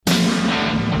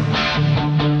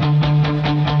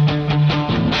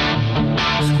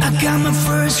Got my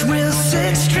first real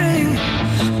six string,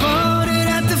 bought it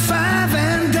at the 5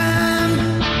 and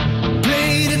dime,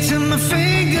 played it till my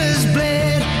fingers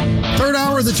bled. Third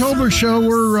hour of the Tobler Show.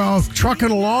 We're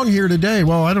trucking along here today.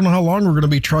 Well, I don't know how long we're going to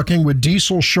be trucking with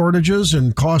diesel shortages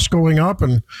and costs going up,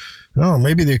 and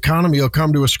maybe the economy will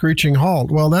come to a screeching halt.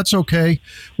 Well, that's okay.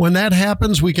 When that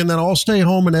happens, we can then all stay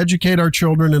home and educate our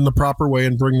children in the proper way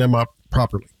and bring them up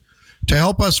properly. To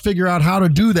help us figure out how to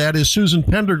do that is Susan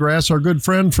Pendergrass, our good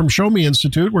friend from Show Me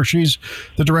Institute, where she's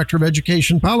the Director of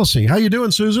Education Policy. How you doing,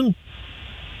 Susan?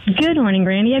 Good morning,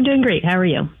 Randy. I'm doing great. How are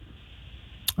you?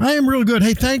 I am real good.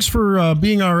 Hey, thanks for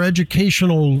being our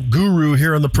educational guru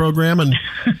here on the program. And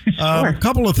Sure. a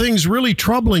couple of things really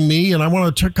troubling me, and I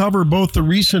want to cover both the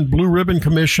recent Blue Ribbon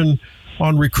Commission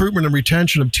on recruitment and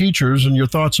retention of teachers and your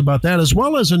thoughts about that, as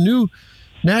well as a new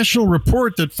national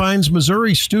report that finds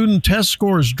Missouri student test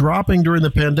scores dropping during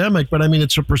the pandemic. But I mean,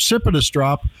 it's a precipitous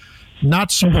drop,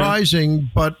 not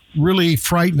surprising, but really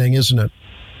frightening, isn't it?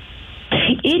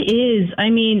 It is.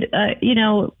 I mean,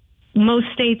 most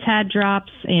states had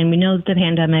drops, and we know that the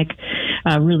pandemic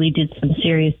really did some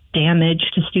serious damage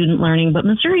to student learning. But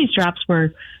Missouri's drops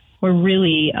were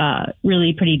really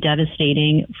pretty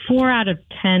devastating. 4 out of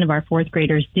 10 of our fourth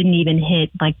graders didn't even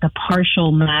hit like the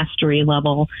partial mastery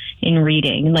level in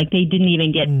reading. Like they didn't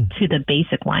even get to the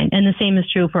basic line. And the same is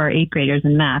true for our 8th graders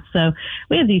in math. So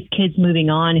we have these kids moving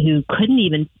on who couldn't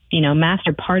even,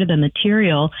 master part of the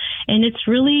material. And it's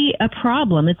really a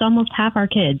problem. It's almost half our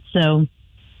kids. So,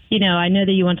 I know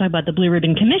that you want to talk about the Blue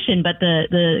Ribbon Commission, but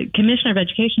the Commissioner of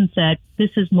Education said this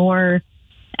is more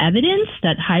evidence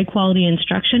that high quality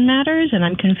instruction matters. And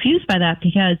I'm confused by that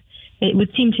because it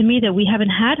would seem to me that we haven't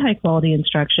had high quality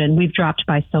instruction. We've dropped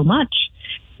by so much.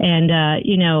 And,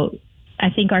 I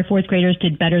think our fourth graders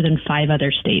did better than 5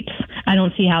 other states. I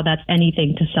don't see how that's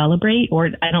anything to celebrate, or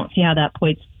I don't see how that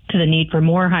points to the need for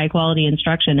more high quality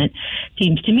instruction. It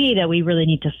seems to me that we really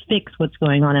need to fix what's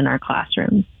going on in our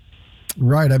classrooms.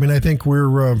 Right. I mean, I think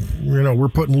we're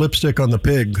putting lipstick on the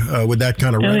pig with that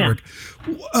kind of rhetoric.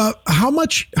 Yeah. How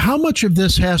much of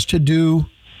this has to do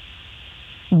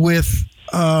with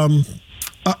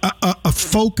a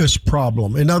focus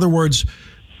problem? In other words,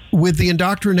 with the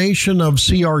indoctrination of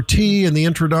CRT and the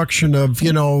introduction of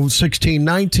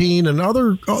 1619 and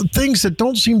other things that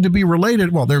don't seem to be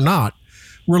related. Well, they're not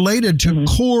related to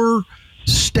core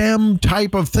STEM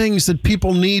type of things that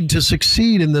people need to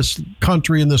succeed in this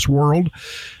country, in this world.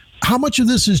 How much of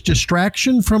this is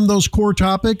distraction from those core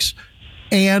topics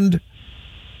and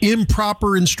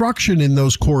improper instruction in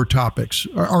those core topics?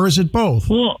 Or is it both?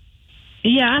 Well,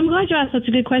 yeah, I'm glad you asked. That's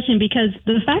a good question, because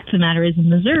the fact of the matter is in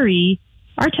Missouri,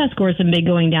 our test scores have been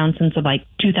going down since like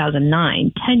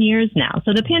 2009, 10 years now.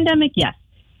 So the pandemic, yes,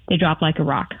 they dropped like a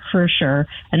rock for sure.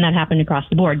 And that happened across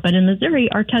the board. But in Missouri,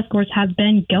 our test scores have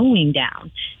been going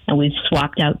down. And we've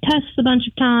swapped out tests a bunch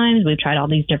of times. We've tried all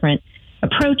these different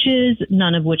approaches,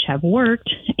 none of which have worked.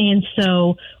 And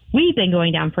so we've been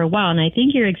going down for a while. And I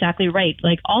think you're exactly right.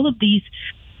 Like all of these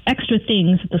extra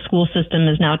things that the school system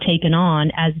has now taken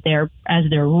on as their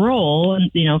role,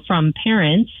 from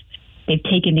parents. They've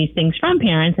taken these things from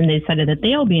parents and they decided that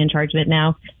they'll be in charge of it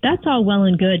now. That's all well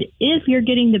and good if you're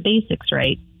getting the basics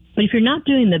right. But if you're not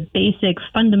doing the basic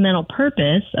fundamental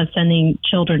purpose of sending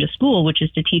children to school, which is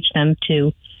to teach them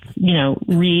to,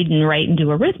 read and write and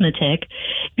do arithmetic,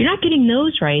 if you're not getting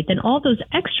those right, then all those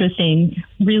extra things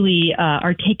really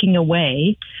are taking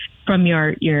away from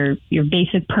your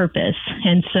basic purpose.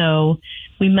 And so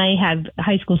we may have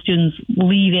high school students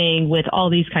leaving with all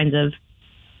these kinds of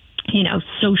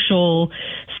social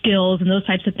skills and those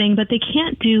types of things, but they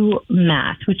can't do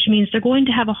math, which means they're going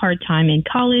to have a hard time in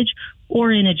college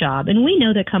or in a job. And we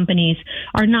know that companies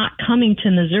are not coming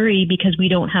to Missouri because we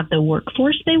don't have the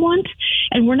workforce they want,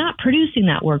 and we're not producing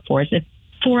that workforce. If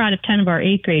 4 out of 10 of our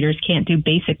 8th graders can't do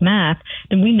basic math,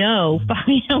 then we know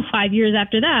 5 years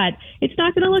after that, it's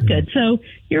not going to look good. So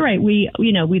you're right. We've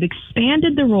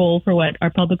expanded the role for what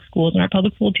our public schools and our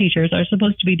public school teachers are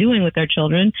supposed to be doing with their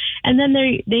children. And then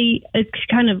it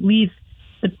kind of leaves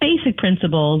the basic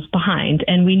principles behind.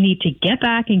 And we need to get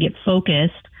back and get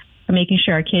focused on making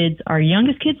sure our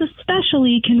youngest kids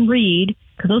especially, can read.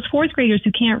 Because those fourth graders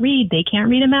who can't read, they can't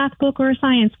read a math book or a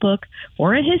science book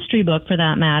or a history book for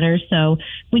that matter. So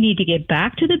we need to get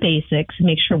back to the basics,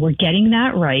 make sure we're getting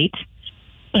that right,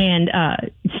 and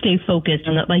stay focused.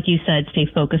 And like you said, stay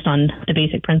focused on the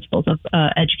basic principles of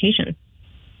education.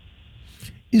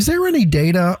 Is there any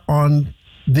data on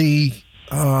the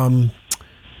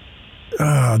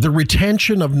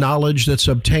retention of knowledge that's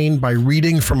obtained by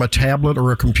reading from a tablet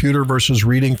or a computer versus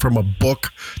reading from a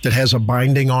book that has a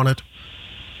binding on it?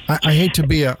 I hate to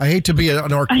be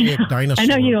an archaic dinosaur. I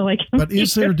know you don't like him, but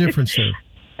is there a difference there?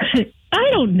 I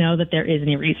don't know that there is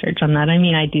any research on that. I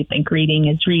mean, I do think reading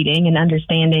is reading, and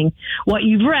understanding what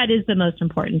you've read is the most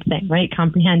important thing, right?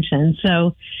 Comprehension.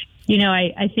 So,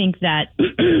 I think that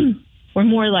we're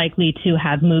more likely to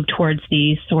have moved towards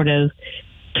these sort of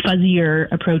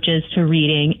fuzzier approaches to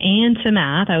reading and to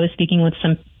math. I was speaking with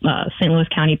some St. Louis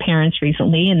County parents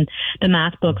recently, and the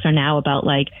math books are now about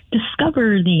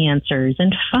discover the answers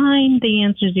and find the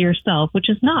answers yourself, which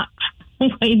is not the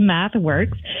way math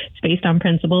works. It's based on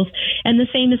principles. And the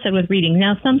same is said with reading.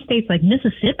 Now, some states like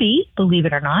Mississippi, believe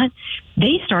it or not,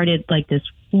 they started this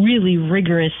really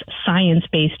rigorous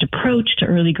science-based approach to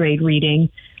early grade reading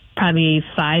probably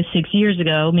 5-6 years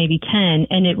ago, maybe 10.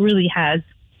 And it really has,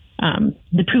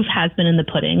 the proof has been in the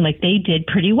pudding. They did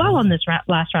pretty well on this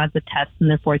last round of tests in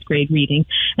their 4th grade reading.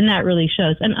 And that really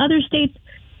shows. And other states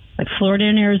like Florida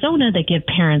and Arizona that give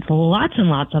parents lots and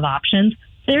lots of options,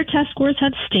 their test scores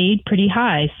have stayed pretty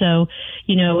high. So,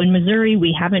 in Missouri,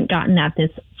 we haven't gotten at this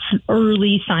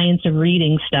early science of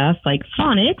reading stuff like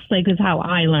phonics, is how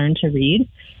I learned to read.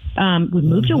 We've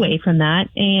moved away from that,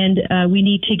 and we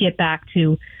need to get back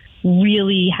to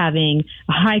really having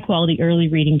a high quality early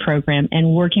reading program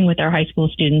and working with our high school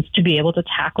students to be able to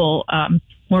tackle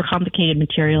more complicated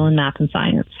material in math and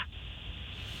science.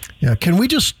 Yeah. Can we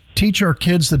just teach our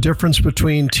kids the difference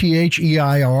between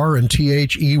THEIR and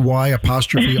THEY''RE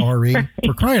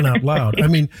for crying out loud? I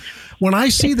mean, when I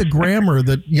see the grammar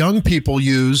that young people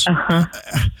use,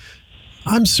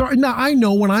 I'm sorry. Now, I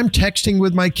know when I'm texting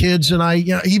with my kids, and I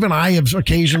have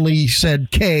occasionally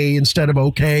said K instead of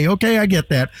okay. Okay, I get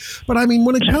that. But I mean,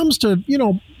 when it comes to,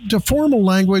 to formal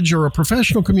language or a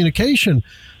professional communication,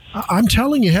 I'm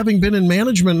telling you, having been in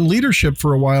management and leadership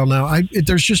for a while now,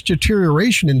 there's just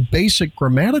deterioration in basic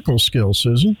grammatical skills,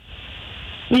 Susan.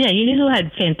 Yeah, you know who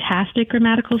had fantastic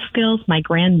grammatical skills? My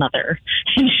grandmother.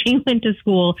 And she went to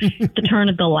school at the turn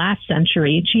of the last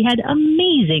century. And she had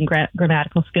amazing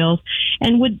grammatical skills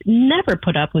and would never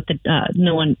put up with not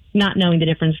knowing the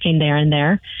difference between there and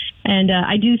there. And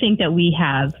I do think that we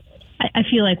have, I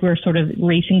feel like we're sort of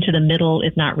racing to the middle,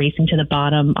 if not racing to the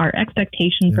bottom. Our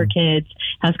expectation for kids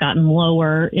has gotten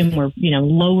lower, and we're,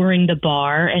 lowering the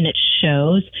bar, and it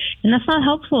shows. And that's not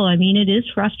helpful. I mean, it is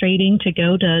frustrating to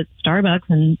go to Starbucks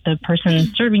and the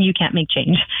person serving you can't make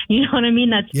change. You know what I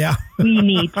mean? We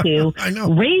need to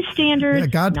raise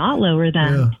standards, not lower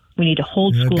them. Yeah. We need to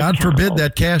hold schools God accountable. forbid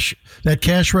that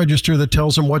cash register that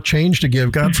tells them what change to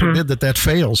give. God forbid that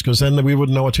fails, because then we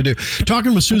wouldn't know what to do.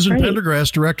 Talking with Susan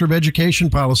Pendergrass, Director of Education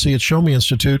Policy at Show Me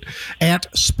Institute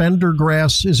at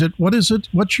Pendergrass. What is it?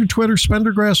 What's your Twitter?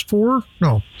 Pendergrass 4?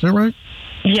 No, is that right?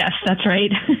 Yes, that's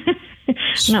right.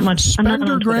 Not much.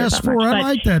 Pendergrass 4. I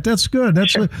like that. That's good.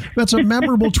 That's a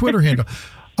memorable Twitter handle.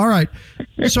 All right.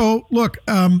 So look,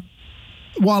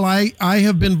 while I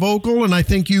have been vocal, and I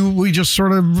think we just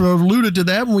sort of alluded to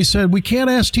that when we said we can't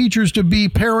ask teachers to be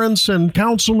parents and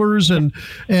counselors and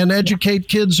educate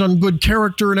kids on good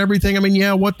character and everything. I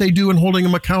mean, what they do and holding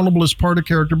them accountable is part of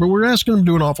character, but we're asking them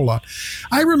to do an awful lot.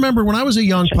 I remember when I was a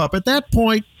young pup, at that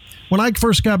point, when I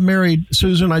first got married,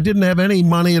 Susan, I didn't have any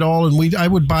money at all, and I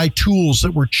would buy tools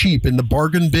that were cheap in the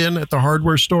bargain bin at the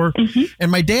hardware store. Mm-hmm. And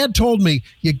my dad told me,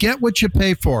 you get what you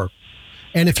pay for.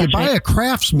 And if you buy a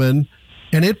Craftsman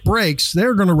and it breaks,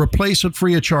 they're going to replace it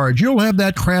free of charge. You'll have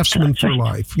that Craftsman for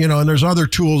life, and there's other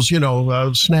tools,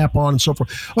 Snap-on and so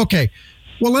forth. Okay.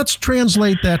 Well, let's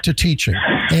translate that to teaching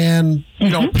and,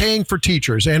 paying for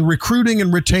teachers and recruiting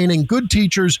and retaining good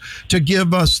teachers to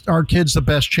give our kids the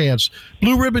best chance.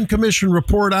 Blue Ribbon Commission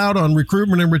report out on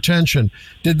recruitment and retention.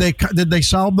 Did they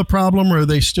solve the problem, or are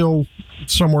they still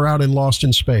somewhere out and lost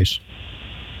in space?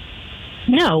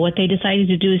 No, what they decided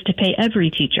to do is to pay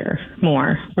every teacher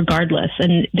more, regardless.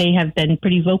 And they have been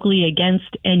pretty vocally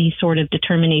against any sort of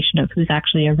determination of who's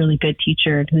actually a really good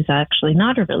teacher and who's actually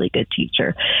not a really good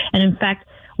teacher. And in fact,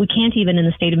 we can't even in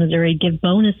the state of Missouri give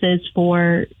bonuses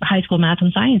for high school math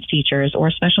and science teachers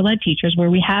or special ed teachers where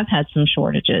we have had some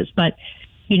shortages. But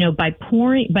by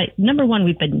number one,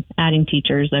 we've been adding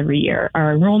teachers every year.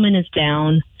 Our enrollment is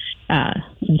down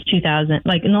since 2000.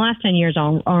 In the last 10 years,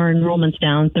 our enrollment's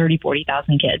down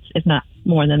 40,000 kids, if not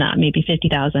more than that, maybe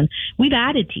 50,000. We've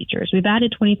added teachers. We've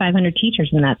added 2,500 teachers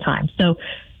in that time. So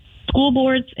school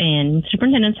boards and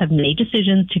superintendents have made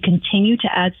decisions to continue to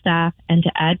add staff and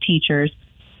to add teachers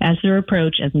as their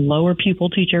approach and lower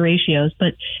pupil-teacher ratios.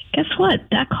 But guess what?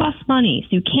 That costs money.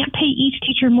 So you can't pay each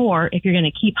teacher more if you're going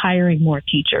to keep hiring more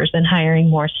teachers and hiring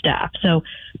more staff. So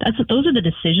those are the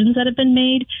decisions that have been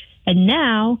made. And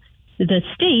now the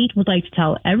state would like to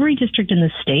tell every district in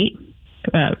the state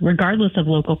regardless of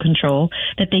local control,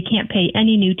 that they can't pay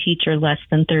any new teacher less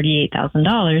than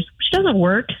 $38,000, which doesn't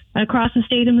work across the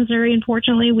state of Missouri.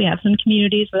 Unfortunately, we have some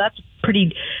communities where that's a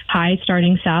pretty high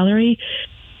starting salary.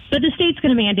 But the state's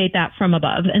going to mandate that from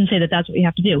above and say that that's what we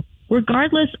have to do,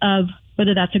 regardless of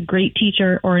whether that's a great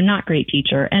teacher or a not great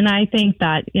teacher. And I think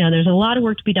that, there's a lot of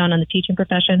work to be done on the teaching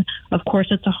profession. Of course,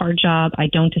 it's a hard job. I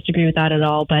don't disagree with that at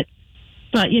all. But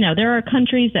there are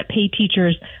countries that pay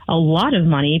teachers a lot of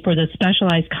money for the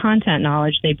specialized content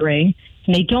knowledge they bring.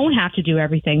 And they don't have to do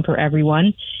everything for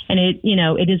everyone. And it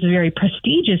is a very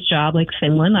prestigious job, like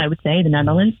Finland, I would say, the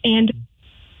Netherlands. And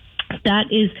that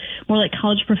is more like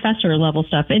college professor level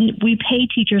stuff. And we pay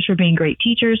teachers for being great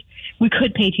teachers. We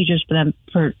could pay teachers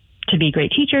to be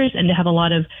great teachers and to have a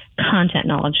lot of content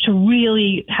knowledge, to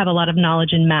really have a lot of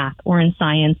knowledge in math or in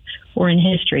science or in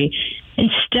history.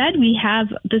 Instead, we have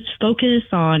this focus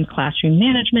on classroom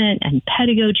management and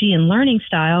pedagogy and learning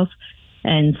styles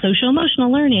and social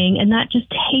emotional learning. And that just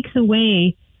takes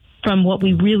away from what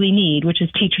we really need, which is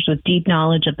teachers with deep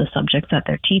knowledge of the subjects that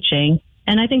they're teaching.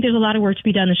 And I think there's a lot of work to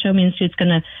be done. The Show Me Institute's going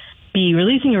to be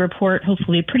releasing a report,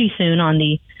 hopefully pretty soon, on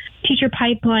the teacher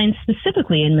pipeline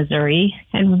specifically in Missouri,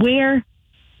 and where,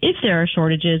 if there are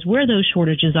shortages, where those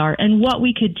shortages are, and what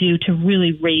we could do to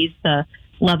really raise the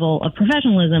level of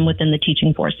professionalism within the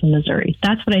teaching force in Missouri.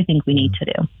 That's what I think we need to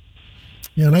do.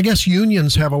 Yeah, and I guess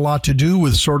unions have a lot to do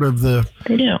with sort of the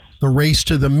race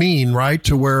to the mean, right?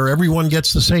 To where everyone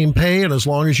gets the same pay, and as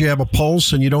long as you have a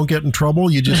pulse and you don't get in trouble,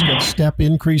 you just get step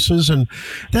increases, and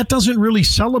that doesn't really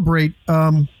celebrate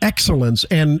excellence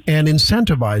and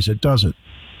incentivize it, does it?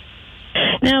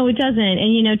 No, it doesn't.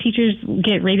 And, teachers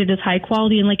get rated as high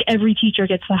quality, and like every teacher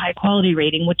gets the high quality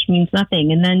rating, which means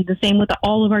nothing. And then the same with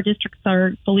all of our districts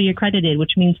are fully accredited,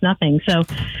 which means nothing. So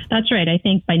that's right. I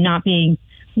think by not being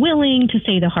willing to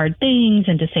say the hard things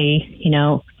and to say,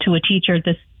 to a teacher,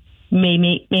 this may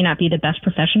not be the best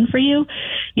profession for you,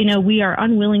 we are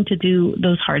unwilling to do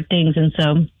those hard things. And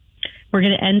so we're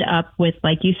going to end up with,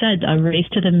 like you said, a race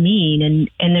to the mean.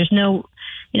 And there's no,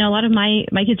 a lot of my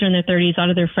kids are in their 30s. A lot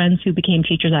of their friends who became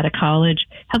teachers out of college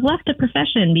have left the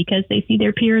profession because they see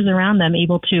their peers around them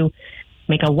able to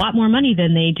make a lot more money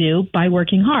than they do by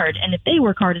working hard. And if they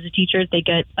work hard as a teacher, they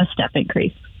get a step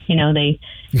increase.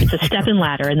 It's a step and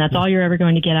ladder, and that's all you're ever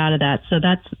going to get out of that. So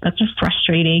that's a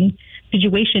frustrating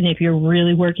situation if you're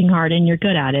really working hard and you're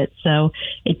good at it. So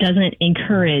it doesn't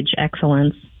encourage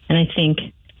excellence. And I think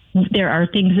there are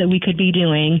things that we could be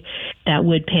doing that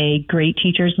would pay great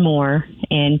teachers more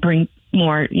and bring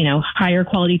more, higher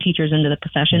quality teachers into the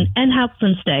profession and help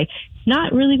them stay.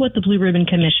 Not really what the Blue Ribbon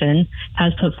Commission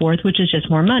has put forth, which is just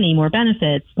more money, more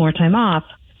benefits, more time off.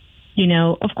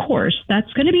 Of course,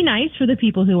 that's going to be nice for the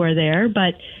people who are there,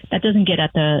 but that doesn't get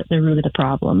at the root of the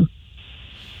problem.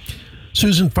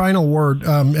 Susan, final word,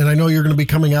 and I know you're going to be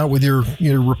coming out with your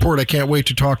report. I can't wait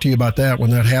to talk to you about that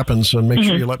when that happens, and make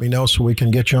sure you let me know so we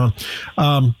can get you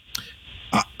on.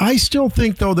 I still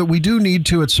think, though, that we do need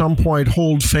to, at some point,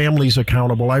 hold families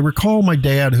accountable. I recall my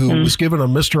dad, who was given a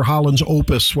Mr. Holland's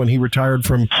opus when he retired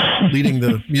from leading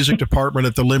the music department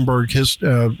at the Lindbergh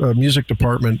music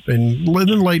department in the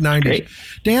late 90s. Great.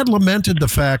 Dad lamented the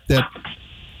fact that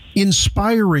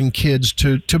inspiring kids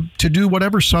to do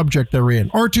whatever subject they're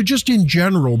in, or to just in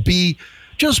general be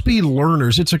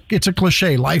learners. It's a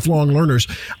cliche, lifelong learners.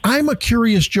 I'm a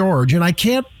curious George, and I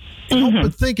can't help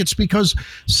but think it's because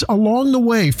along the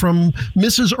way, from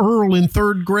Mrs. Earl in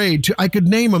third grade to, I could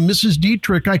name them, Mrs.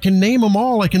 Dietrich, I can name them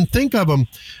all. I can think of them.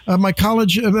 My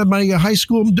high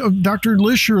school, Dr.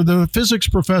 Lisher, the physics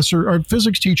professor or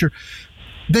physics teacher,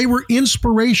 they were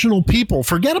inspirational people.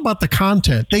 Forget about the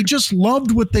content. They just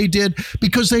loved what they did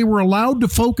because they were allowed to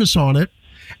focus on it.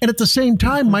 And at the same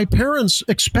time, my parents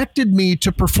expected me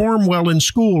to perform well in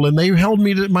school, and they held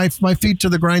me to my feet to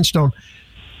the grindstone.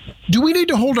 Do we need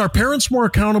to hold our parents more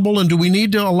accountable, and do we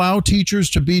need to allow teachers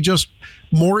to be just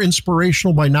more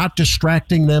inspirational by not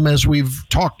distracting them, as we've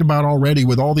talked about already,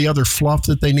 with all the other fluff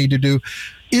that they need to do?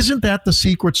 Isn't that the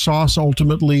secret sauce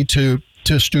ultimately to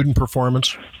student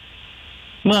performance?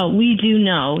 Well, we do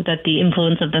know that the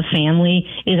influence of the family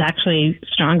is actually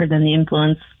stronger than the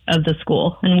influence of the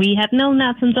school. And we have known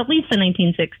that since at least the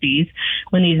 1960s,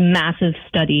 when these massive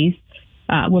studies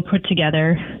were put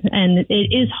together. And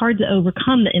it is hard to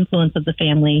overcome the influence of the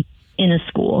family in a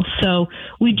school. So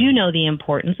we do know the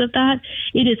importance of that.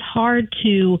 It is hard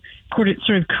to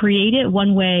sort of create it.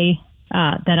 One way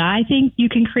that I think you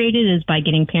can create it is by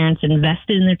getting parents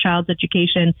invested in their child's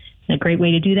education. And a great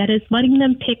way to do that is letting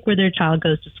them pick where their child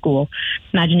goes to school.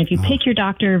 Imagine if you pick your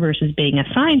doctor versus being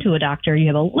assigned to a doctor, you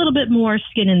have a little bit more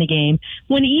skin in the game,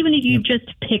 when even if you just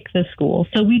pick the school.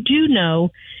 So we do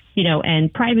know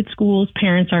And private schools,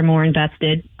 parents are more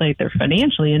invested, like they're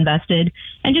financially invested,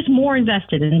 and just more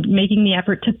invested in making the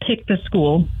effort to pick the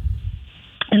school.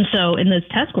 And so in those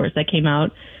test scores that came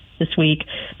out this week,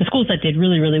 the schools that did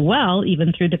really, really well,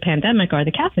 even through the pandemic, are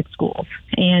the Catholic schools.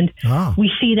 And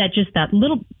we see that just that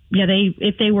little,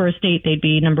 if they were a state, they'd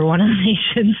be number one in the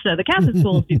nation. So the Catholic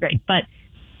schools do great. But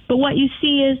what you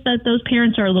see is that those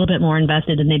parents are a little bit more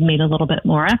invested and they've made a little bit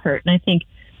more effort. And I think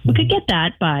we could get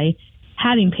that by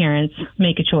having parents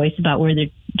make a choice about where their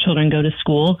children go to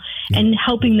school and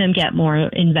helping them get more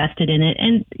invested in it.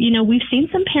 And, we've seen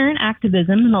some parent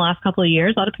activism in the last couple of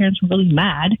years. A lot of parents were really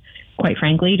mad, quite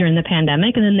frankly, during the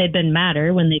pandemic. And then they've been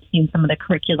madder when they've seen some of the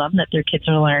curriculum that their kids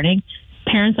are learning.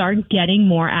 Parents are getting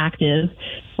more active,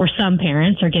 or some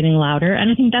parents are getting louder. And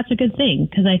I think that's a good thing,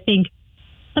 because I think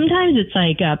sometimes it's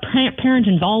like parent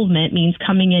involvement means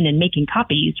coming in and making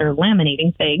copies or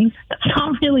laminating things. That's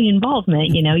not really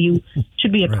involvement. You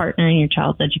should be a partner in your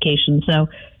child's education. So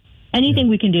anything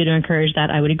we can do to encourage that,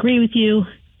 I would agree with you,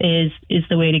 is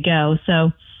the way to go.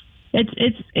 So that's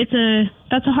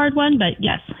a hard one, but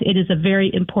yes, it is a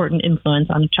very important influence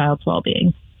on a child's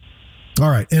well-being. All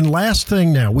right. And last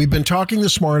thing now, we've been talking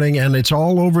this morning, and it's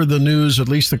all over the news, at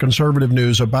least the conservative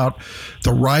news, about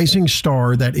the rising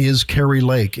star that is Kari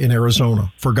Lake in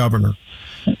Arizona for governor.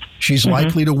 She's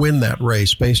likely to win that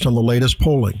race based on the latest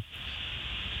polling.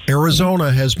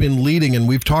 Arizona has been leading, and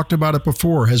we've talked about it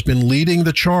before, has been leading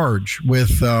the charge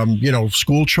with,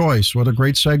 school choice. What a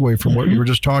great segue from what you were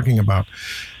just talking about.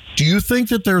 Do you think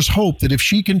that there's hope that if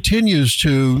she continues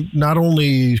to not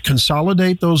only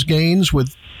consolidate those gains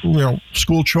with,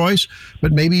 school choice,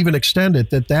 but maybe even extend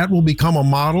it, that will become a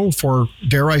model for,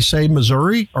 dare I say,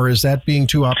 Missouri? Or is that being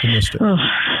too optimistic?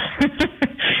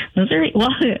 Missouri, well,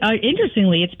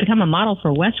 interestingly, it's become a model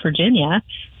for West Virginia.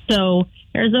 So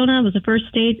Arizona was the first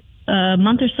state a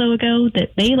month or so ago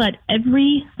that they let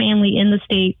every family in the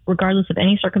state, regardless of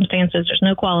any circumstances, there's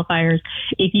no qualifiers.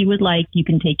 If you would like, you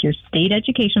can take your state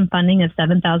education funding of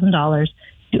 $7,000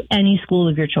 to any school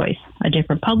of your choice, a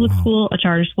different public school, a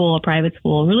charter school, a private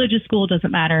school, a religious school,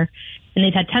 doesn't matter. And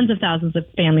they've had tens of thousands of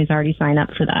families already sign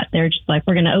up for that. They're just like,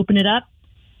 we're going to open it up.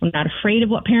 I'm not afraid of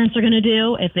what parents are going to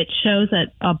do. If it shows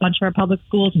that a bunch of our public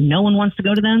schools, no one wants to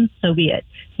go to them, so be it.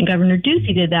 And Governor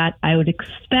Ducey did that. I would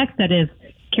expect that if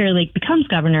Kari Lake becomes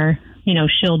governor,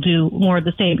 she'll do more of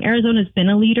the same. Arizona's been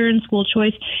a leader in school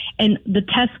choice, and the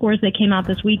test scores that came out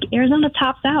this week, Arizona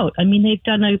tops out. I mean, they've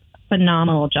done a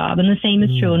phenomenal job, and the same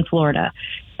is true in Florida.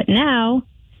 But now,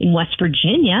 in West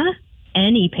Virginia,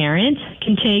 any parent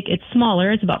can take, it's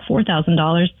smaller, it's about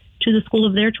 $4,000, to the school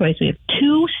of their choice. We have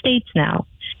 2 states now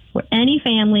where any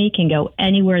family can go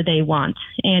anywhere they want.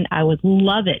 And I would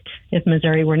love it if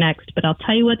Missouri were next. But I'll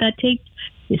tell you what that takes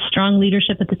is strong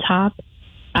leadership at the top.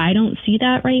 I don't see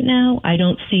that right now. I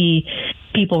don't see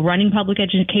people running public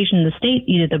education in the state,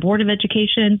 either the Board of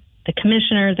Education, the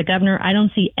commissioner, the governor. I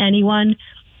don't see anyone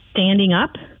standing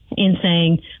up and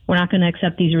saying, we're not going to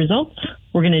accept these results.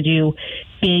 We're going to do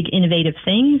big, innovative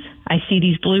things. I see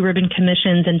these blue ribbon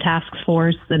commissions and task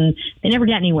force, and they never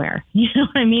get anywhere. You know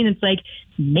what I mean? It's like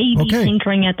maybe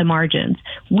tinkering at the margins.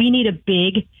 We need a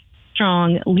big,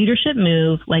 strong leadership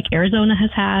move like Arizona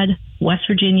has had, West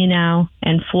Virginia now,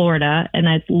 and Florida, and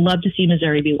I'd love to see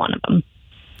Missouri be one of them.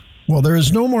 Well, there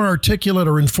is no more articulate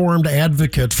or informed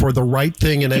advocate for the right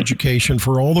thing in education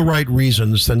for all the right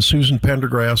reasons than Susan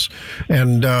Pendergrass,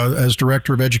 and as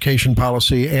Director of Education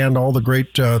Policy, and all the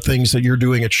great things that you're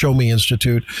doing at Show Me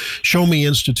Institute,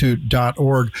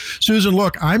 showmeinstitute.org. Susan,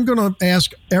 look, I'm going to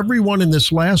ask everyone in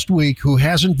this last week who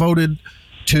hasn't voted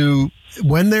to,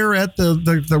 when they're at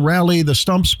the rally, the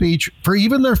stump speech, for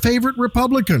even their favorite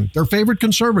Republican, their favorite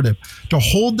conservative, to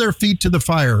hold their feet to the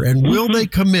fire. And will they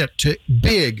commit to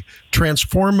big,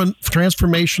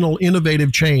 transformational,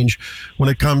 innovative change when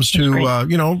it comes to,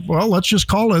 let's just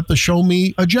call it the Show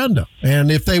Me agenda.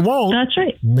 And if they won't, that's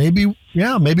right. Maybe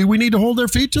we need to hold their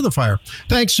feet to the fire.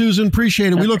 Thanks, Susan.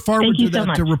 Appreciate it. We look forward to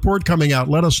that report coming out.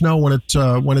 Let us know when it's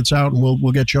out, and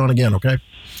we'll get you on again. Okay.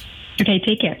 Okay.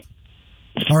 Take care.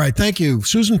 All right. Thank you.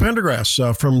 Susan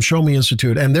Pendergrass from Show Me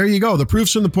Institute. And there you go. The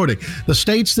proof's in the pudding. The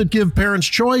states that give parents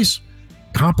choice,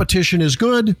 competition is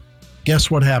good. Guess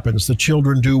what happens? The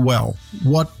children do well.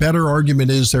 What better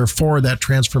argument is there for that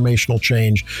transformational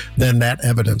change than that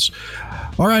evidence?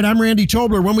 All right. I'm Randy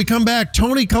Tobler. When we come back,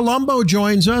 Tony Colombo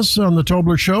joins us on the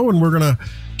Tobler Show, and we're going to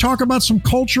talk about some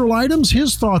cultural items,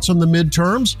 his thoughts on the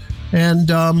midterms, and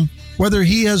whether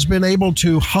he has been able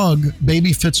to hug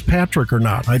baby Fitzpatrick or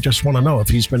not. I just want to know if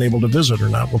he's been able to visit or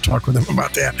not. We'll talk with him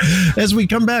about that as we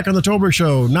come back on the Tolbert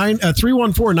Show.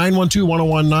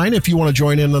 314-912-1019. If you want to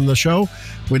join in on the show,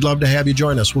 we'd love to have you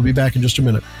join us. We'll be back in just a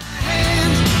minute.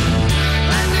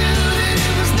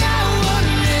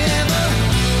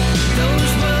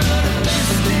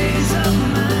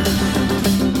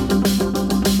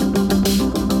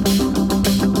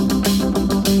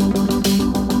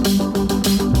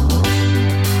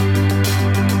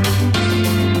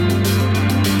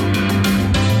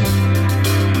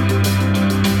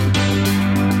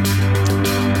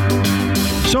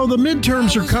 So the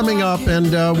midterms are coming up,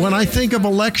 and when I think of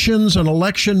elections and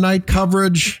election night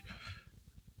coverage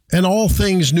and all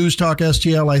things News Talk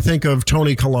STL, I think of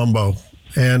Tony Colombo.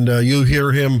 And you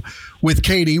hear him with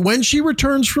Katie when she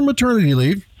returns from maternity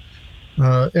leave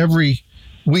every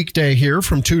weekday here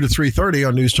from 2 to 3:30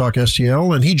 on News Talk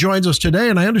STL. And he joins us today,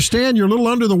 and I understand you're a little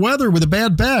under the weather with a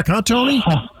bad back, huh, Tony?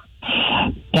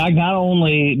 Doug, not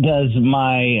only does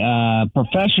my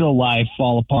professional life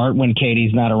fall apart when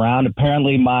Katie's not around,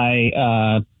 apparently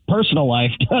my personal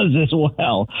life does as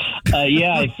well.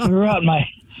 I threw out my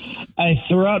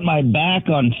back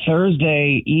on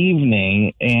Thursday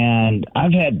evening, and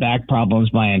I've had back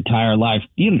problems my entire life.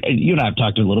 You and I have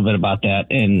talked a little bit about that,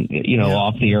 and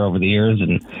off the air over the years,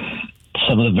 and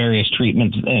some of the various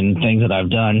treatments and things that I've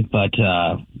done. But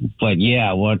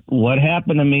yeah, what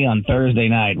happened to me on Thursday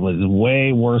night was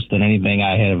way worse than anything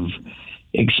I have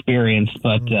experienced.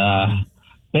 But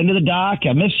been to the doc.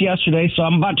 I missed yesterday, so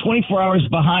I'm about 24 hours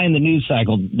behind the news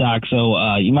cycle, Doc.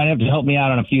 So you might have to help me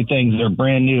out on a few things that are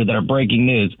brand new, that are breaking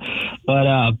news. But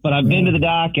I've been to the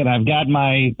doc, and I've got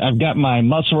my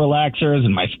muscle relaxers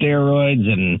and my steroids,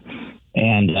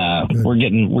 and we're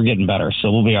getting better, so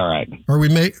we'll be all right. Are we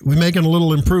making a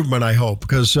little improvement? I hope,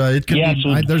 because it can be.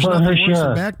 There's nothing worse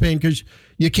than back pain because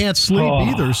you can't sleep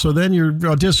either. So then you're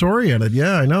disoriented.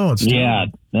 Yeah, I know. It's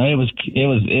no, it was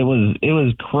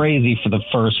crazy for the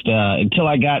first until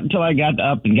I got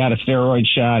up and got a steroid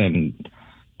shot and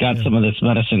got some of this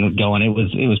medicine going. It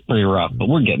was pretty rough, but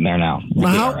we're getting there now.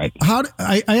 I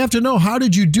have to know, how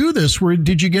did you do this?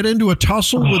 did you get into a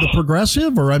tussle with a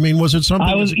progressive, or was it something?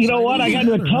 I got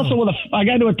into a tussle with a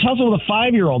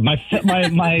 5-year-old. My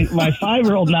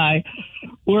 5-year-old and I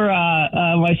were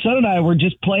my son and I were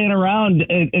just playing around,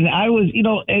 and I was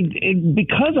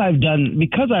because I've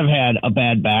had a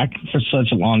bad back for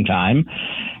such a long time.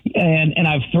 And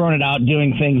I've thrown it out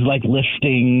doing things like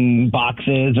lifting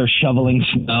boxes or shoveling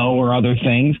snow or other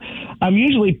things. I'm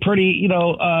usually pretty,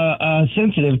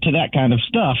 sensitive to that kind of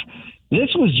stuff.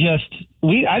 This was just,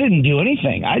 I didn't do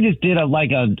anything. I just did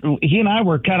he and I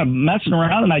were kind of messing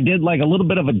around, and I did like a little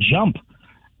bit of a jump.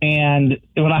 And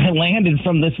when I landed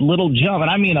from this little jump,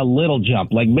 and I mean a little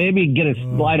jump, like maybe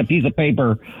slide a piece of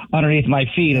paper underneath my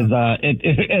feet as I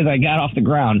got off the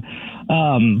ground.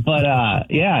 But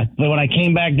when I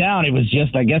came back down, it was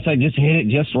just, I guess I just hit it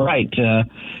just right.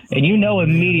 And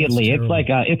immediately, it's like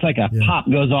a pop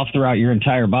goes off throughout your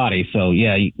entire body. So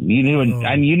yeah, you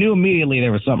knew immediately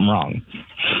there was something wrong.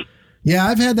 Yeah,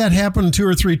 I've had that happen 2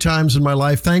 or 3 times in my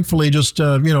life. Thankfully, just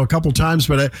a couple times.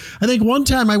 But I think one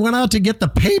time I went out to get the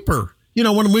paper.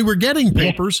 When we were getting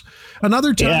papers.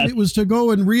 Another time it was to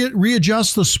go and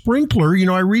readjust the sprinkler.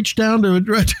 I reached down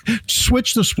to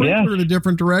switch the sprinkler in a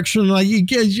different direction. Like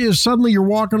suddenly you're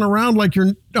walking around like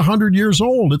you're 100 years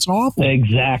old. It's awful.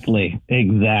 Exactly.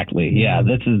 Yeah,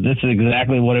 this is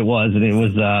exactly what it was, and it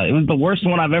was the worst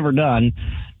one I've ever done.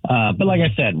 But like I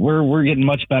said, we're getting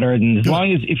much better, and as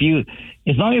long as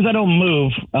I don't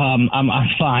move, I'm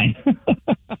fine.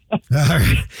 All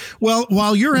right. Well,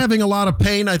 while you're having a lot of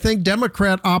pain, I think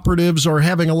Democrat operatives are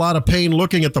having a lot of pain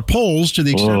looking at the polls, to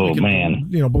the extent we can,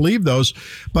 believe those.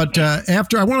 But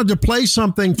after I wanted to play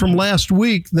something from last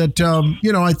week that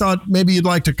I thought maybe you'd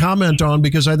like to comment on,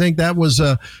 because I think that was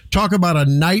talk about a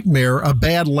nightmare, a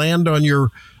bad land on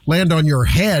your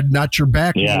head, not your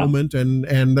back moment,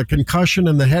 and the concussion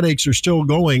and the headaches are still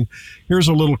going. Here's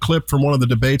a little clip from one of the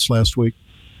debates last week.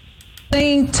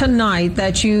 Saying tonight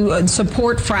that you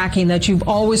support fracking, that you've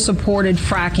always supported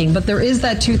fracking, but there is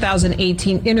that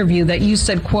 2018 interview that you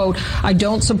said, quote, "I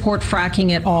don't support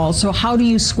fracking at all." So how do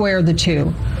you square the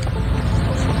two?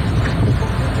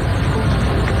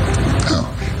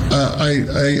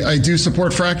 I do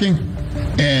support fracking,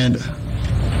 and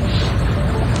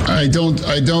I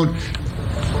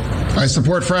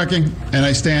support fracking, and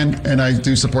I stand and I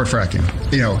do support fracking.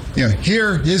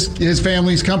 Here his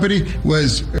family's company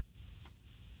was.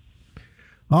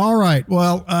 All right.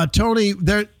 Well, Tony,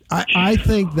 I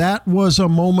think that was a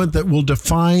moment that will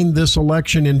define this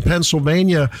election in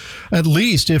Pennsylvania, at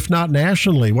least, if not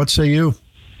nationally. What say you?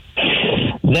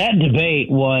 That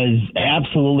debate was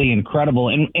absolutely incredible.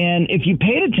 And if you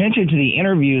paid attention to the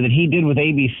interview that he did with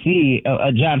ABC,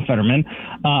 John Fetterman,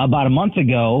 about a month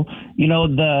ago,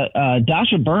 the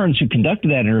Dasha Burns, who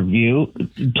conducted that interview,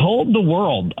 told the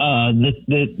world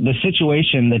the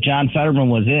situation that John Fetterman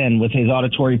was in with his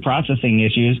auditory processing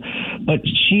issues. But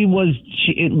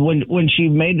when she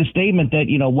made the statement that,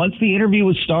 once the interview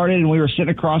was started and we were sitting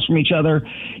across from each other,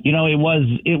 it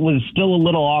was still a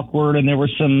little awkward and there were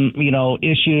some,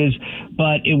 issues,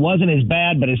 but it wasn't as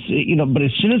bad. But as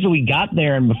soon as we got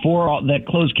there and before all that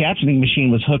closed captioning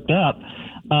machine was hooked up,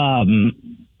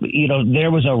 there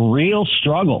was a real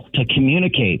struggle to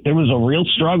communicate. There was a real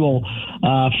struggle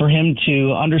for him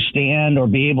to understand or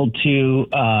be able to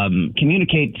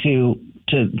communicate to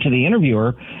the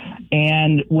interviewer.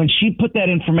 And when she put that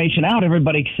information out,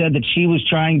 everybody said that she was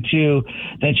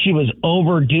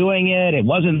overdoing it. It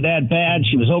wasn't that bad.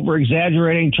 She was over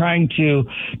exaggerating, trying to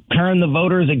turn the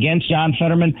voters against John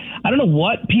Fetterman. I don't know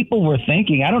what people were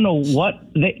thinking. I don't know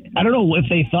if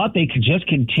they thought they could just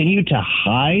continue to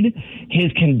hide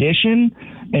his condition,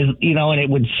 and it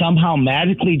would somehow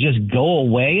magically just go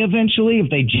away eventually if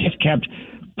they just kept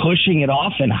pushing it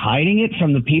off and hiding it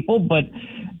from the people. But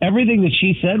everything that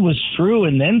she said was true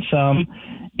and then some.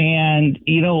 And,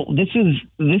 this is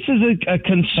a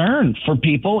concern for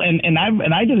people. And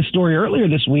I did a story earlier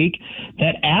this week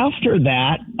that after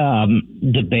that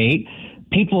debate,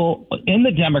 people in the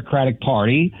Democratic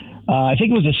Party, I think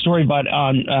it was a story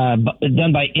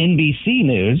done by NBC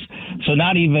News. So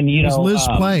not even, it was Liz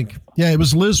Plank. Yeah, it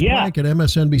was Liz Plank at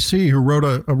MSNBC who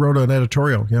wrote an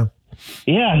editorial. Yeah.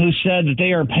 Yeah, who said that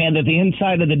that the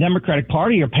inside of the Democratic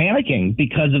Party are panicking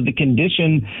because of the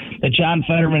condition that John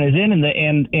Fetterman is in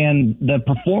and the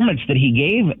performance that he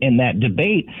gave in that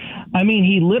debate. I mean,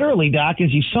 he literally, Doc,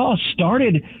 as you saw,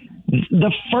 started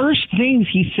the first things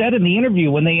he said in the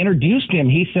interview when they introduced him.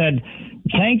 He said,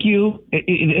 "Thank you."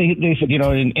 They said,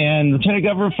 and Lieutenant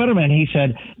Governor Fetterman, he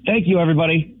said, "Thank you,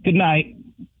 everybody. Good night."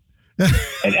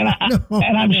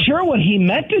 I'm sure what he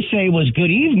meant to say was "good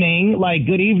evening," like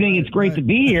 "good evening, it's great to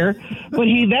be here." But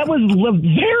that was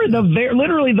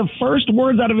literally the first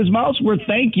words out of his mouth were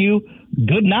 "thank you,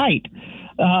 good night,"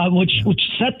 which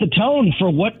set the tone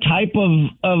for what type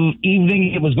of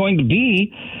evening it was going to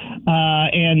be.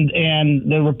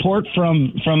 And the report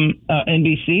from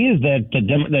NBC is that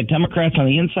the Democrats on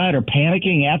the inside are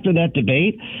panicking after that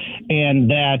debate, and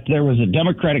that there was a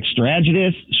Democratic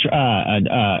strategist,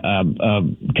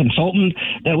 consultant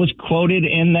that was quoted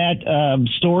in that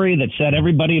story that said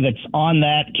everybody that's on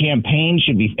that campaign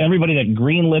everybody that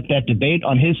greenlit that debate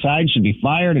on his side should be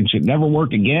fired and should never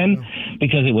work again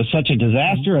because it was such a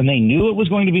disaster, and they knew it was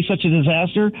going to be such a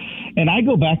disaster. And I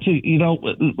go back to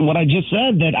what I just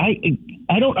said, that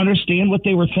I don't understand what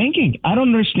they were thinking. I don't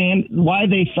understand why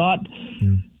they thought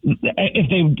if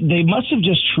they must have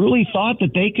just truly thought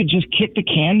that they could just kick the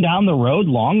can down the road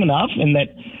long enough and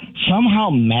that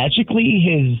somehow magically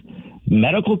his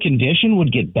medical condition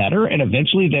would get better and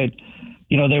eventually that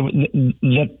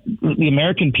the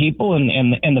American people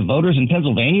and the voters in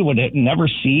Pennsylvania would never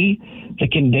see the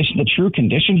true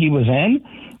condition he was in.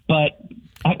 But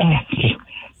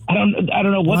I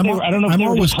don't know what they were. I don't know if they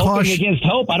were just hoping against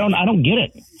hope. I don't get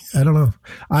it. I don't know.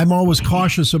 I'm always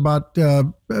cautious about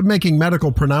making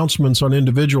medical pronouncements on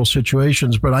individual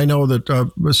situations, but I know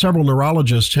that several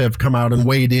neurologists have come out and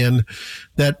weighed in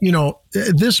that,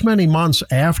 this many months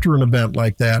after an event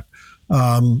like that,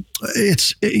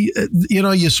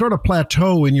 you sort of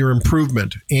plateau in your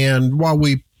improvement. And while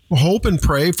we hope and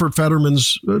pray for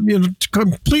Fetterman's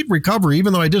complete recovery,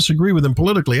 even though I disagree with him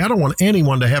politically, I don't want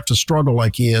anyone to have to struggle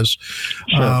like he is.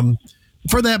 Sure.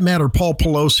 For that matter, Paul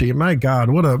Pelosi, my God,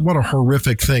 what a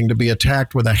horrific thing to be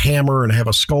attacked with a hammer and have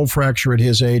a skull fracture at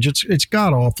his age. It's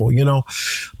god awful,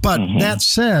 But that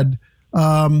said,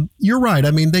 you're right.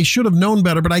 I mean, they should have known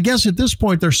better, but I guess at this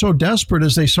point they're so desperate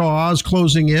as they saw Oz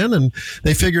closing in, and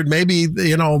they figured maybe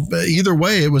either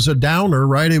way it was a downer,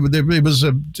 right? It was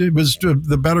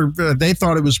the better. They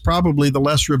thought it was probably the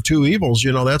lesser of two evils,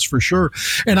 that's for sure.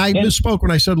 And I misspoke when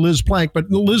I said Liz Plank,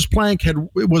 but Liz Plank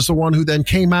was the one who then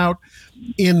came out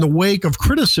in the wake of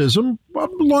criticism,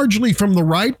 largely from the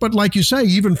right, but like you say,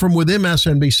 even from within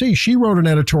MSNBC. She wrote an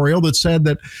editorial that said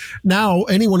that now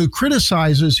anyone who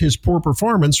criticizes his poor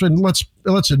performance, and let's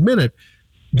admit it,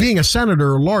 being a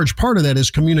senator, a large part of that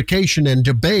is communication and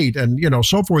debate and,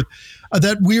 so forth,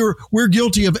 that we're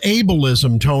guilty of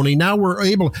ableism, Tony. Now we're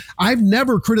able. I've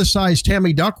never criticized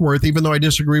Tammy Duckworth, even though I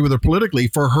disagree with her politically,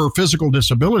 for her physical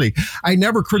disability. I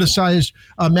never criticized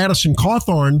Madison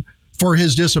Cawthorn for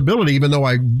his disability, even though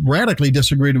I radically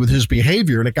disagreed with his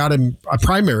behavior and it got him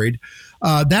primaried.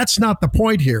 That's not the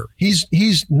point here.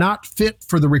 He's not fit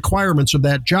for the requirements of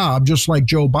that job, just like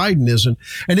Joe Biden isn't.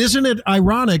 And isn't it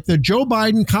ironic that Joe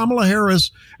Biden, Kamala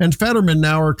Harris, and Fetterman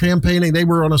now are campaigning? They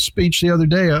were on a speech the other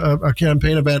day, a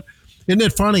campaign event. Isn't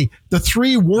it funny? The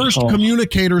three worst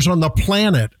communicators on the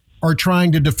planet are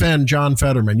trying to defend John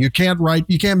Fetterman. You can't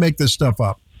make this stuff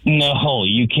up. No,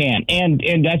 you can't. And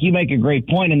Doc, you make a great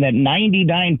point in that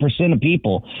 99% of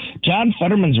people, John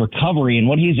Fetterman's recovery and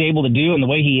what he's able to do and the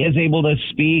way he is able to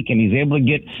speak and he's able to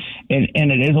get, and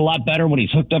it is a lot better when he's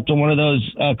hooked up to one of those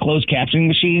closed captioning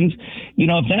machines.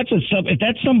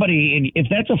 If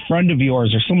that's a friend of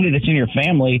yours or somebody that's in your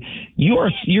family, you're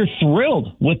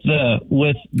thrilled with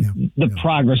the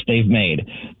progress they've made.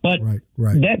 But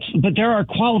but there are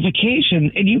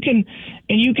qualifications, and you can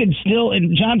still,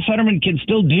 and John Fetterman can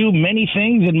still do many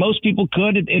things, and most people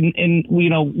could, and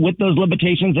with those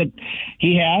limitations that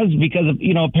he has, because of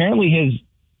apparently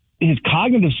his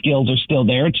cognitive skills are still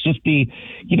there. It's just the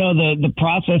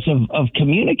process of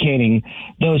communicating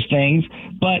those things.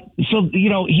 But so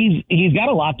he's got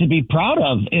a lot to be proud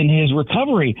of in his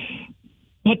recovery.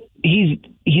 But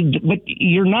but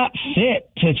you're not fit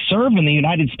to serve in the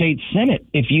United States Senate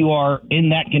if you are in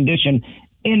that condition,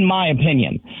 in my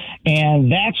opinion. And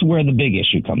that's where the big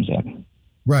issue comes in.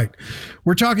 Right.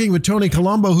 We're talking with Tony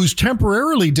Colombo, who's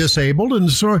temporarily disabled.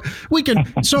 And so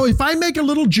if I make a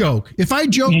little joke, if I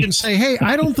joke and say, hey,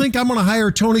 I don't think I'm going to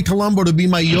hire Tony Colombo to be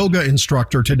my yoga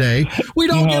instructor today, we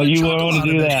don't get a chuckle out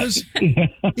of it because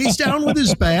he's down with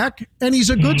his back and he's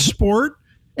a good sport.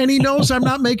 And he knows I'm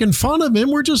not making fun of him.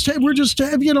 We're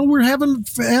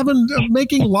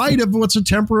making light of what's a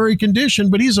temporary condition.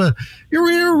 But you're a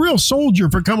real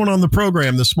soldier for coming on the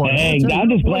program this morning. Hey, I'm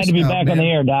just glad to be back on the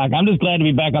air, Doc. I'm just glad to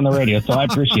be back on the radio, so I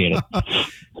appreciate it.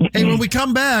 Hey, when we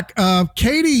come back,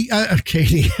 Katie had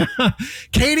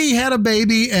a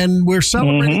baby, and we're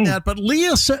celebrating that. But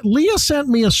Leah sent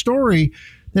me a story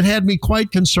that had me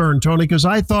quite concerned, Tony, because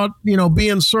I thought,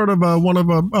 being sort of a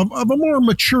more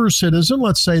mature citizen,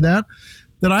 let's say that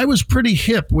I was pretty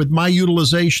hip with my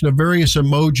utilization of various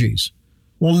emojis.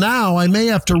 Well, now I may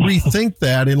have to rethink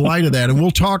that in light of that, and we'll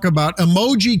talk about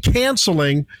emoji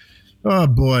canceling. Oh,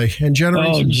 boy. And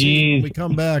Generation Z, when we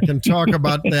come back and talk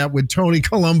about that with Tony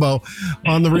Colombo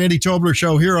on the Randy Tobler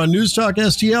Show here on News Talk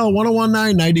STL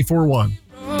 1019 94.1.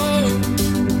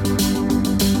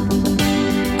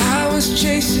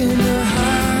 Chasing a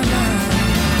high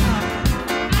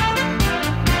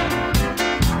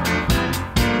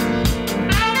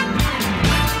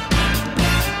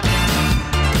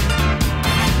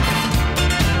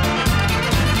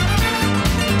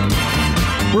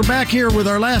We're back here with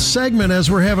our last segment as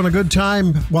we're having a good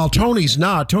time. While Tony's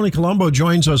not. Tony Colombo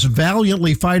joins us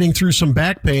valiantly fighting through some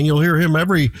back pain. You'll hear him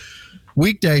every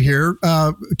weekday here.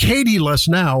 Katie-less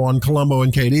now on Colombo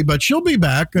and Katie, but she'll be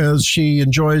back as she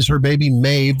enjoys her baby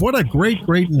Maeve. What a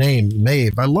great name,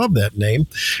 Maeve. I love that name.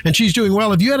 And she's doing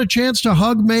well. Have you had a chance to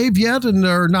hug Maeve yet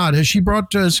or not?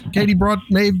 Has Katie brought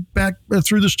Maeve back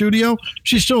through the studio?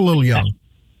 She's still a little young.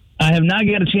 I have not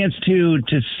got a chance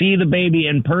to see the baby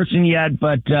in person yet,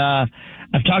 but I've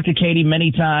talked to Katie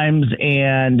many times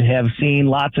and have seen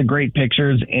lots of great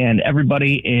pictures, and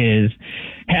everybody is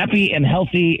happy and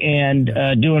healthy and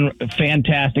doing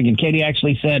fantastic. And Katie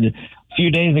actually said a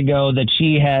few days ago that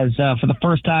she has, for the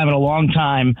first time in a long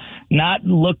time, not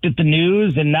looked at the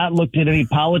news and not looked at any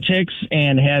politics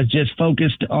and has just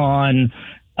focused on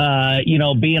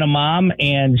being a mom,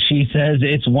 and she says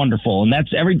it's wonderful. And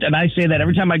and I say that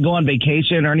every time I go on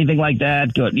vacation or anything like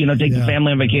that, take the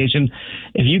family on vacation.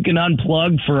 If you can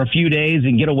unplug for a few days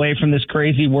and get away from this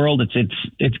crazy world,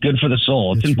 it's good for the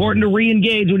soul. It's important to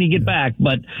re-engage when you get back,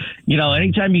 but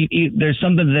anytime there's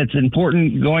something that's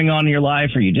important going on in your life,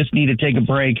 or you just need to take a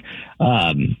break,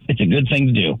 it's a good thing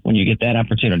to do when you get that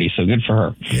opportunity. So good for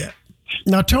her. Yeah.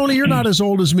 Now, Tony, you're not as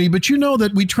old as me, but you know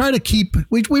that we try to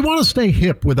we want to stay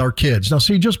hip with our kids. Now,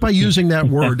 see, just by using that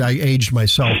word, I aged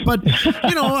myself. But,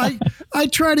 I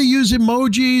try to use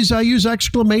emojis. I use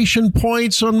exclamation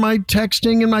points on my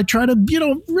texting, and I try to,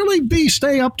 really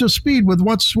stay up to speed with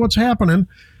what's happening.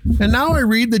 And now I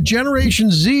read that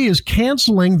Generation Z is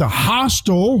canceling the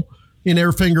hostile, in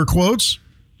air finger quotes,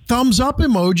 thumbs up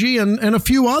emoji and a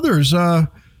few others.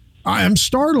 I'm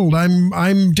startled.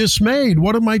 I'm dismayed.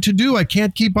 What am I to do? I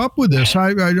can't keep up with this.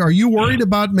 Are you worried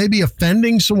about maybe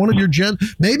offending one of your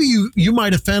Maybe you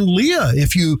might offend Leah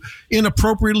if you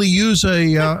inappropriately use an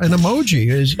emoji.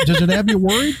 Does it have you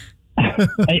worried?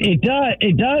 It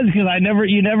does because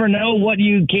you never know what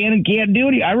you can and can't do.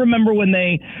 I remember when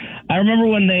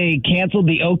they canceled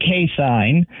the OK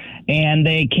sign, and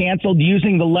they canceled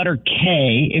using the letter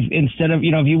K. Instead of,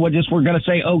 if you were going to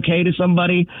say OK to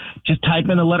somebody, just type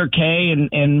in the letter K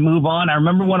and move on. I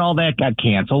remember when all that got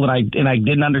canceled, and I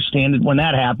didn't understand it when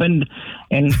that happened,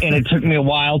 and it took me a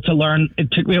while to learn.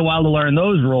 It took me a while to learn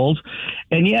those rules,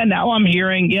 and now I'm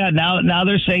hearing now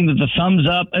they're saying that the thumbs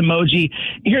up emoji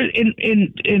here.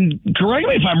 And correct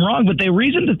me if I'm wrong, but the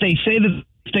reason that they say that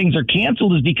things are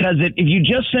canceled is because if you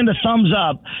just send a thumbs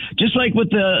up, just like with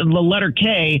the letter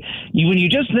K, when you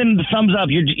just send the thumbs up,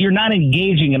 you're not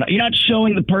engaging enough. You're not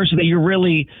showing the person that you're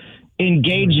really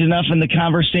engaged enough in the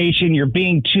conversation. You're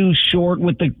being too short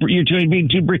with you're being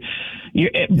too brief.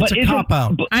 It's a cop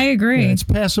out. I agree. Yeah, it's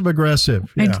passive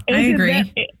aggressive. Yeah. I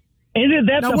agree. Isn't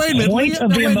that the point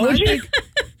of the emoji?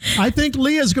 I think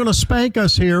Leah's going to spank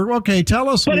us here. Okay, tell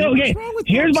us. But okay,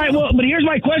 here's my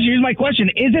question.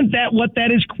 Isn't that what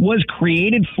was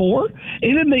created for?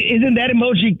 Isn't that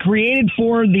emoji created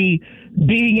for the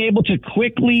being able to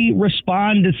quickly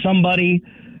respond to somebody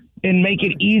and make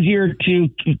it easier to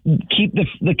keep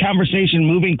the conversation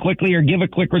moving quickly, or give a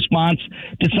quick response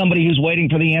to somebody who's waiting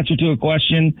for the answer to a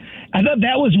question? I thought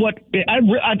that was what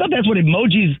I thought that's what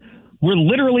emojis were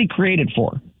literally created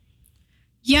for.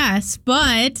 Yes,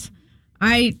 but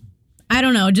I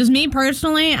don't know. Just me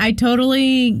personally, I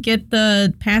totally get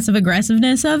the passive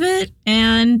aggressiveness of it.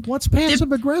 And what's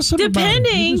passive aggressive?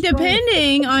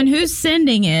 Depending on who's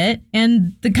sending it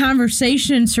and the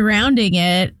conversation surrounding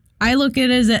it, I look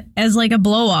at it as like a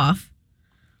blow off.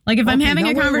 Like if I'm having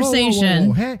a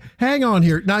conversation. Whoa. Hang on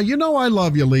here. Now, I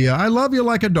love you, Leah. I love you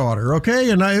like a daughter, okay?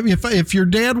 And if your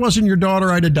dad wasn't your daughter,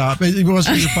 I'd adopt. If he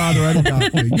wasn't your father, I'd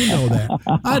adopt you. You know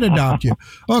that. I'd adopt you.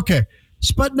 Okay.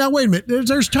 But now, wait a minute.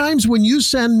 There's times when you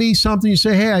send me something, you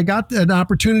say, hey, I got an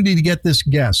opportunity to get this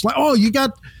guest. Like, you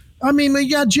got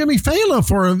Jimmy Fallon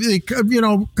for a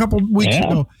couple weeks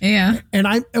ago. Yeah.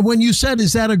 And when you said,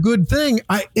 is that a good thing?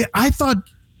 I thought,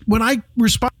 when I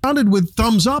responded with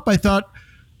thumbs up, I thought,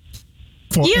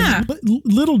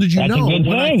 little did you know when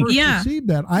I first received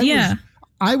that.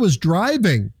 I was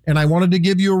driving and I wanted to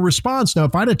give you a response. Now,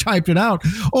 if I'd have typed it out,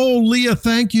 oh, Leah,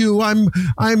 thank you.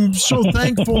 I'm so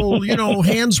thankful.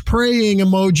 Hands praying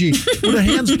emoji. Would a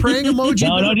hands praying emoji?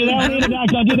 No, don't do that one either, Doc.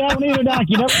 Don't do that one either, Doc.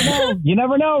 You never know. You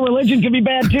never know. Religion can be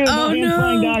bad too. Oh, hands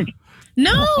praying, Doc.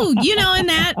 No,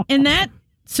 in that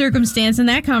circumstance, in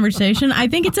that conversation, I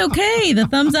think it's okay. The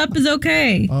thumbs up is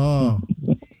okay.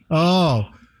 Oh.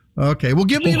 Okay. Well,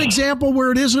 give me an example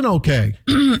where it isn't okay.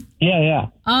 Yeah.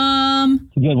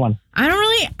 It's a good one. I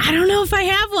don't know if I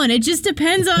have one. It just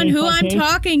depends on who I'm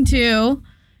talking to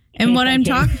and what I'm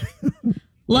talking.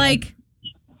 Like,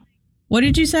 what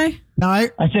did you say? Now, I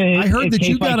heard that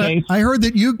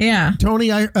you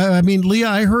Tony, Leah,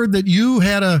 I heard that you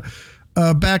had a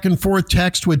back and forth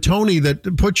text with Tony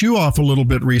that put you off a little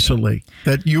bit recently,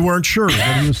 that you weren't sure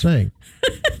what he was saying.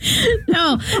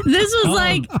 No, this was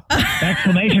like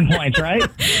exclamation points, right?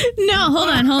 No, hold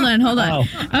on.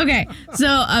 Okay, so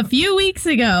a few weeks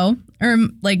ago, or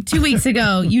like 2 weeks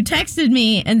ago, you texted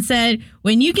me and said,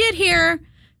 when you get here,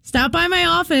 stop by my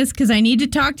office because I need to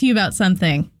talk to you about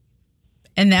something.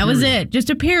 And that was it, just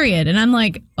a period. And I'm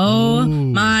like, oh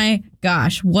my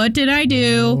gosh, what did I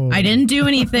do? I didn't do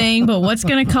anything, but what's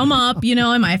going to come up?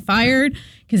 Am I fired?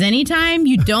 Because anytime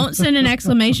you don't send an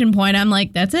exclamation point, I'm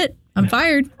like, that's it. I'm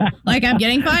fired. Like, I'm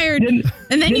getting fired.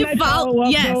 And then you follow.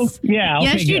 Yes. Yeah. Okay,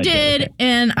 yes, you did. Good.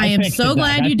 And I am so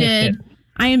glad you did.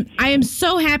 I am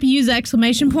so happy you use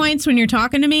exclamation points when you're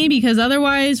talking to me, because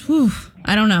otherwise,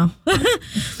 I don't know.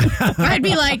 I'd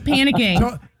be like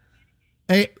panicking.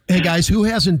 Hey, guys, who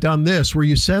hasn't done this where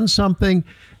you send something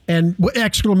and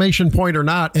exclamation point or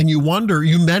not, and you wonder,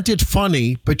 you meant it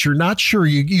funny, but you're not sure.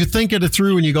 You think it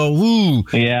through and you go, ooh,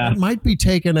 that might be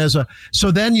taken as a.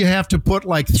 So then you have to put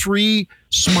like 3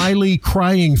 smiley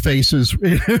crying faces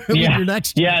with your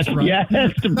next. Yes, right?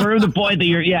 Yes, to prove the point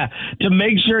that to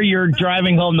make sure you're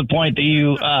driving home the point that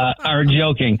you are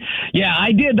joking. Yeah,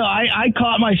 I did though. I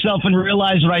caught myself and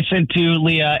realized what I sent to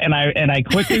Leah, and I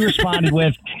quickly responded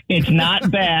with, "It's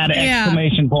not bad!"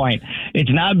 Exclamation point.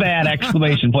 It's not bad!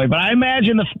 Exclamation point. But I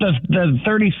imagine the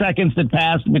 30 seconds that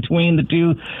passed between the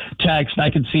two texts, I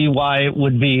could see why it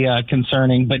would be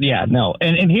concerning. But yeah, no.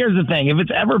 And here's the thing: if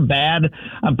it's ever bad,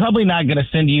 I'm probably not going to to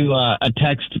send you a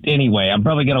text anyway. I'm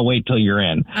probably going to wait till you're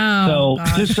in. Oh,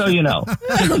 so just so you know,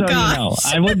 you know,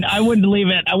 I wouldn't leave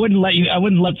it. I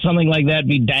wouldn't let something like that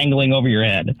be dangling over your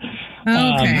head.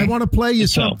 Okay. I want to play you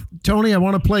something, Tony. I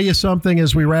want to play you something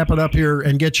as we wrap it up here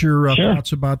and get your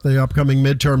thoughts about the upcoming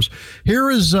midterms. Here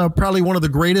is probably one of the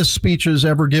greatest speeches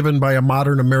ever given by a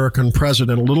modern American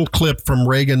president. A little clip from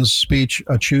Reagan's speech,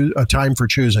 A Time for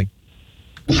Choosing.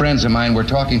 Friends of mine were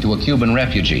talking to a Cuban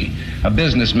refugee, a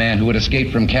businessman who had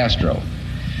escaped from Castro.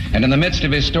 And in the midst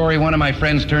of his story, one of my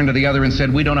friends turned to the other and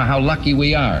said, "We don't know how lucky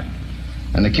we are."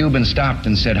 And the Cuban stopped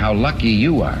and said, "How lucky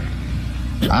you are.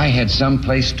 I had some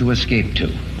place to escape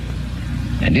to."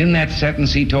 And in that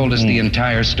sentence, he told us the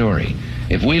entire story.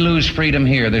 If we lose freedom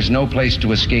here, there's no place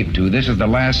to escape to. This is the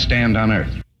last stand on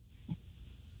earth.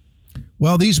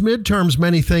 Well, these midterms,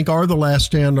 many think, are the last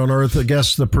stand on earth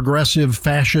against the progressive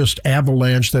fascist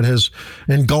avalanche that has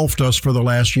engulfed us for the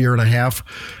last year and a half.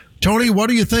 Tony,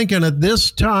 what are you thinking at this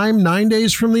time, 9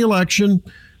 days from the election,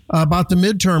 about the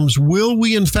midterms? Will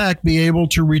we, in fact, be able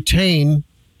to retain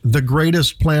the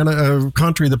greatest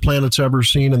country the planet's ever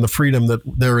seen and the freedom that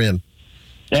they're in?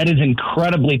 That is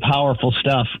incredibly powerful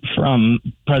stuff from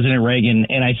President Reagan.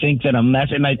 And I think that a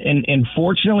message, and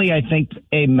fortunately, I think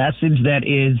a message that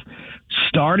is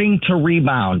starting to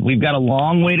rebound. We've got a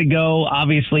long way to go.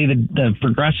 Obviously, the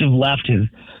progressive left has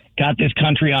got this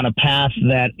country on a path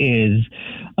that is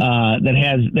that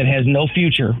has no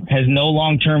future, has no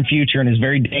long-term future, and is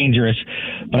very dangerous.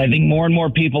 But I think more and more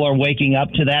people are waking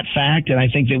up to that fact, and I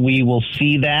think that we will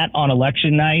see that on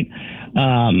election night.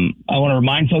 I want to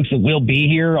remind folks that we'll be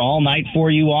here all night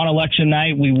for you on election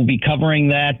night. We will be covering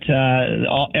that,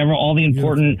 all the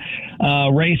important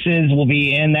races. We'll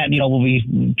be in that, we'll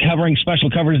be covering special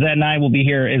coverage that night. We'll be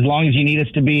here as long as you need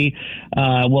us to be.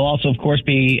 We'll also, of course,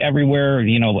 be everywhere,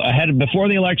 before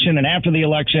the election and after the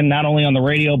election, not only on the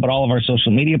radio, but all of our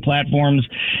social media platforms.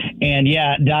 And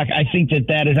yeah, Doc, I think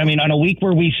that is, on a week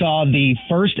where we saw the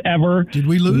first ever Did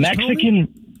we lose Mexican. Tony?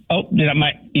 Oh,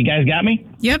 you guys got me?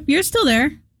 Yep, you're still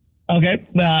there. Okay.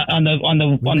 On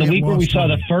the week where we saw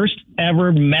the first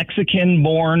ever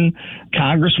Mexican-born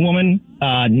congresswoman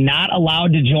not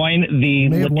allowed to join the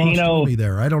May have lost Latino. Tony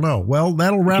there. I don't know. Well,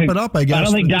 that'll wrap it up, I guess. I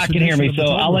don't think Doc can hear me, so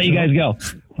I'll let you guys go.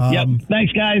 Yep.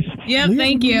 Thanks, guys. Yep. Leah,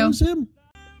 Thank did we you. lose him?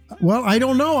 Well, I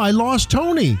don't know. I lost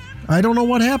Tony. I don't know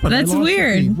what happened. That's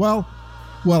weird.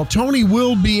 Well, Tony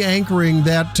will be anchoring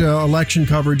that election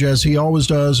coverage as he always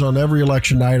does on every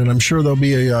election night, and I'm sure there'll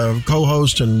be a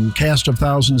co-host and cast of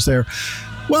thousands there.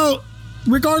 Well,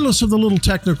 regardless of the little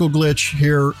technical glitch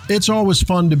here, it's always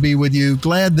fun to be with you.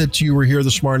 Glad that you were here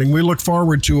this morning. We look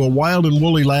forward to a wild and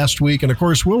woolly last week, and of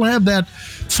course, we'll have that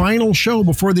final show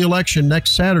before the election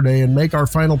next Saturday and make our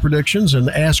final predictions and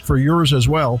ask for yours as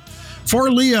well. For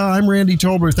Leah, I'm Randy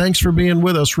Tolber. Thanks for being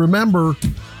with us. Remember,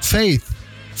 faith,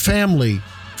 family,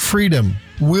 freedom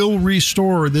will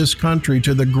restore this country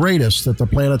to the greatest that the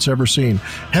planet's ever seen.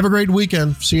 Have a great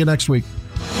weekend. See you next week.